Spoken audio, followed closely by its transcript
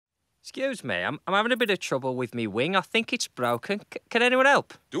Excuse me, I'm having a bit of trouble with me wing. I think it's broken. Can anyone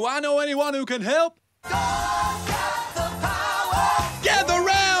help? Do I know anyone who can help? Gather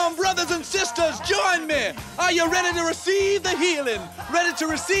round, brothers and sisters, join me. Are you ready to receive the healing? Ready to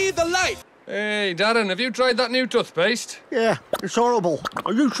receive the light? Hey, Darren, have you tried that new toothpaste? Yeah, it's horrible.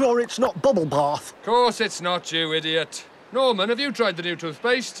 Are you sure it's not bubble bath? Of course it's not, you idiot. Norman, have you tried the new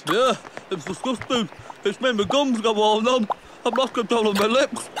toothpaste? Yeah, it's disgusting. It's made my gums go all numb. I've lost control of my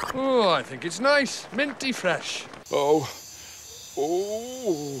lips. Oh, I think it's nice. Minty fresh. Oh.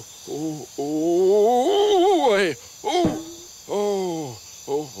 Oh. Oh. Oh. Hey. Oh. Oh.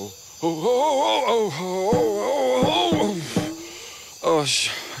 Oh. Oh. Oh. Oh. Oh. I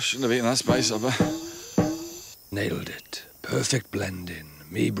shouldn't have eaten that spice, have I? Nailed it. Perfect blending.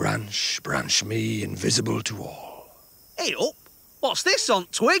 Me branch, branch me, invisible to all. Hey up, what's this on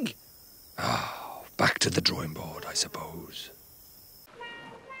twig? Ah, back to the drawing board, I suppose.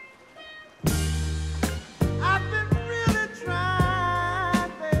 I've been really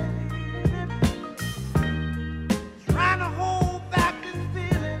trying, baby, trying to hold back this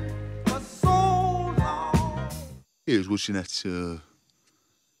feeling for so long. He was watching that,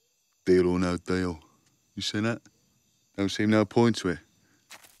 Deal or No Deal. You seen that? Don't seem no point to it.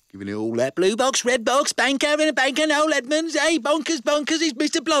 Giving it all that blue box, red box, banker and a banker, no Edmonds. Hey, bonkers, bonkers, it's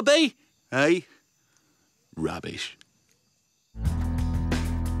Mr. Blobby. Hey? Rubbish.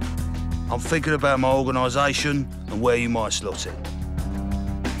 I'm thinking about my organisation and where you might slot it.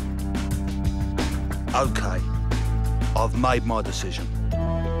 OK, I've made my decision.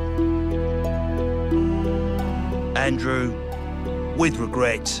 Andrew, with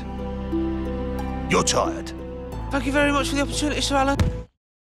regret, you're tired. Thank you very much for the opportunity, Sir Alan.